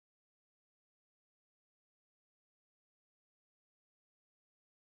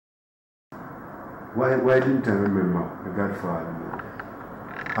Why didn't I remember the Godfather?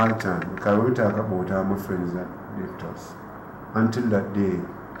 Alton, because we talk about all my friends that left us. Until that day,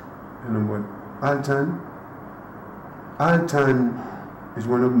 you know what? Alton is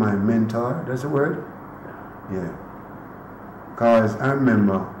one of my mentors. That's the word? Yeah. Because I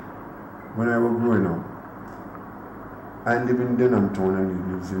remember when I was growing up, I live in Denhamtown and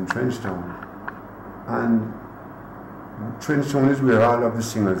he lives in Trenchtown. And Trenchtown is where all of the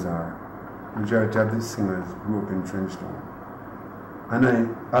singers are. Majority of the singers grew up in Trenchtown. And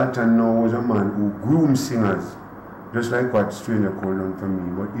Alton now was a man who groomed singers, just like what Stranger called on for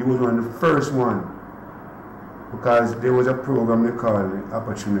me. But he was one of the first one, because there was a program they called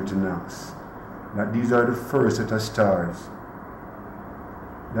Opportunity Knocks. That these are the first set of stars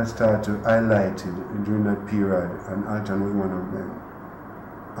that started highlighted during that period, and Alton was one of them.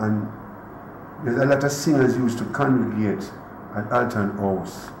 And there's a lot of singers used to congregate at Alton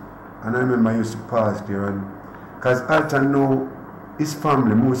House. And I remember I used to pass there, and because Alton know his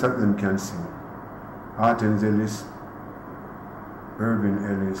family, most of them can sing. Alton Ellis, Irving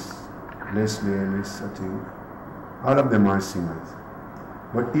Ellis, Leslie Ellis, I think. All of them are singers.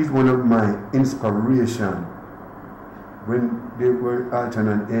 But he's one of my inspiration. When they were Alton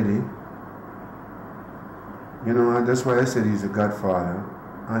and Eddie, you know, and that's why I said he's a godfather.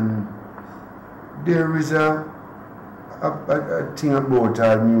 And there is a thing about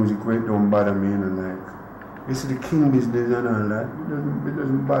our music where it don't bother me, and like, you see the king business and all that, it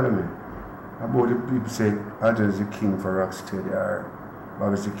doesn't bother me. About the people say Alton is the king for Rocksteady, or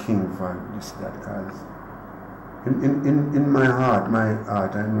Bob is the king for this, that, because in my heart, I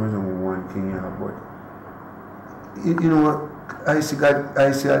know there's only one king here, but you know what, I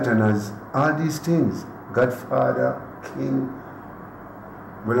see Alton as all these things, Godfather, king.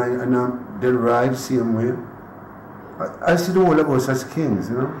 Well, I know Delroy same way. I see the whole of us as kings,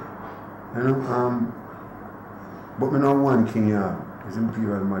 you know. But we know one king here, His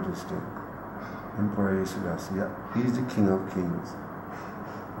Imperial Majesty, Emperor Selassie. Yeah, he's the king of kings.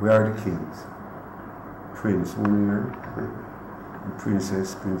 We are the kings. Prince, and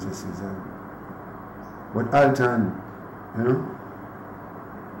princesses. But Alton, you know,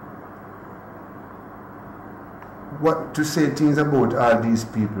 what to say things about all these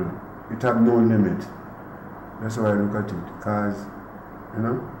people, it have no limit. That's how I look at it, because, you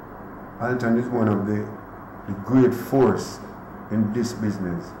know, Alton is one of the great force in this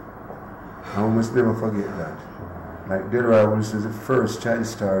business. I must never forget that. Like Delroy was the first child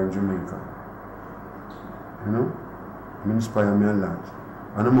star in Jamaica. You know? He inspired me a lot.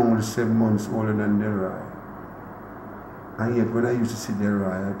 And I'm only 7 months older than Delroy. And yet when I used to see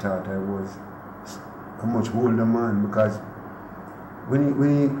Delroy, I thought I was a much older man, because when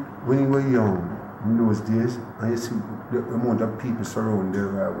he was young, in those days, and you see the amount of people surrounding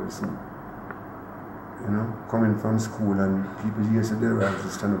Delroy was, you know, coming from school, and people here say Delroy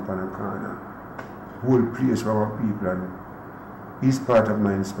was stand up on a corner. Whole place for our people, and he's part of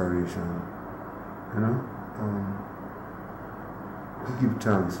my inspiration. You know? I give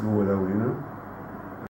thanks all the way, you know.